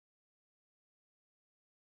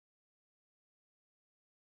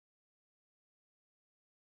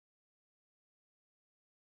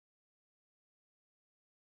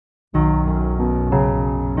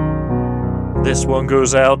This one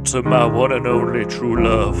goes out to my one and only true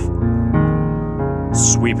love,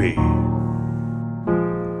 Sweepy.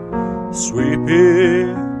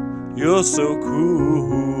 Sweepy, you're so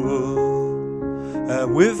cool,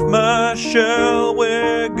 and with my shell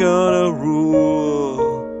we're gonna rule.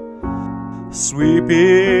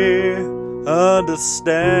 Sweepy,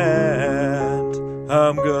 understand,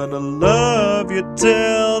 I'm gonna love you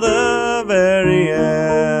till the very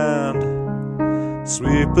end.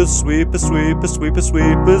 Sweepers, sweepers, sweepers, sweepers,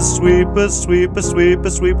 sweepers, sweepers, sweepers,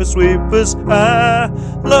 sweepers, sweepers, sweepers, I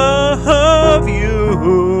love you.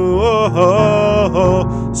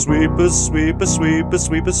 Sweepers, sweepers, sweepers,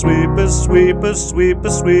 sweepers, sweepers, sweepers,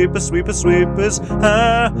 sweepers, sweepers, sweepers, sweepers,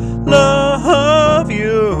 I love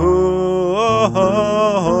you.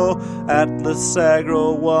 Atlas,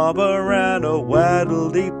 Agro, Wobber, and a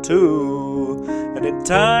Waddle-Dee-Too. An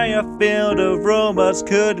entire field of robots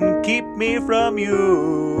couldn't keep me from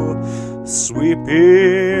you.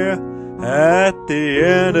 Sweepy, at the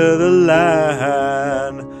end of the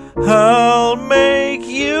line, I'll make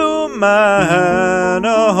you mine.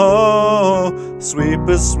 Oh,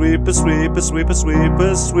 sweepers, sweepers, sweepers, sweepers,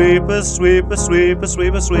 sweepers, sweepers, sweepers, sweepers,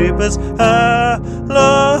 sweepers, sweepers, I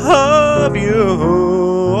love you.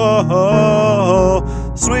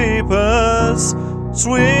 Sweepers,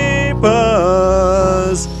 sweepers,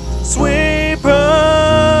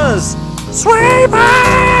 sweepers, sweepers.